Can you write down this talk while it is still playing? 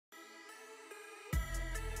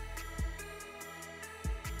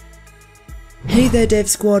Hey there Dev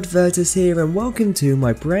Squad, Virtus here and welcome to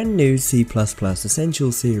my brand new C++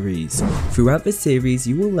 Essentials series. Throughout this series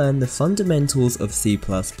you will learn the fundamentals of C++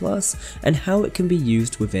 and how it can be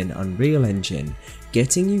used within Unreal Engine,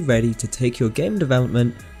 getting you ready to take your game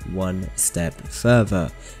development one step further.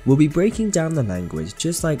 We'll be breaking down the language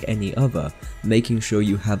just like any other, making sure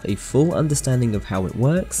you have a full understanding of how it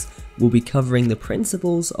works. We'll be covering the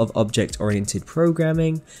principles of object-oriented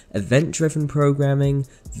programming, event-driven programming,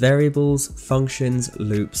 variables, functions,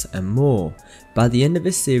 loops, and more. By the end of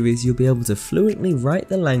this series, you'll be able to fluently write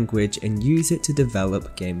the language and use it to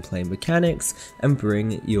develop gameplay mechanics and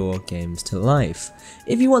bring your games to life.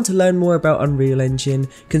 If you want to learn more about Unreal Engine,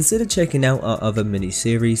 consider checking out our other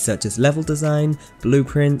mini-series such as level design,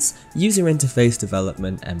 blueprints, user interface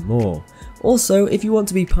development, and more. Also, if you want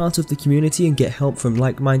to be part of the community and get help from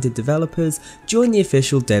like-minded developers, join the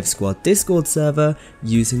official Dev Squad Discord server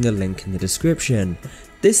using the link in the description.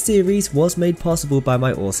 This series was made possible by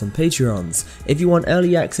my awesome Patreons. If you want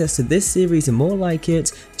early access to this series and more like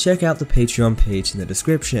it, check out the Patreon page in the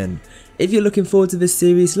description. If you're looking forward to this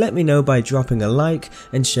series, let me know by dropping a like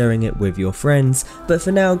and sharing it with your friends. But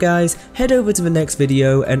for now guys, head over to the next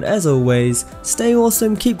video and as always, stay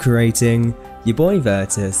awesome, keep creating. Your boy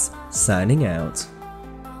Virtus, signing out.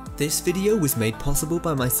 This video was made possible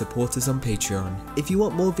by my supporters on Patreon. If you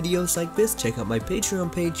want more videos like this, check out my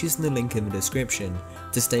Patreon page using the link in the description.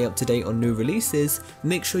 To stay up to date on new releases,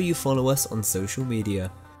 make sure you follow us on social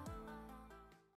media.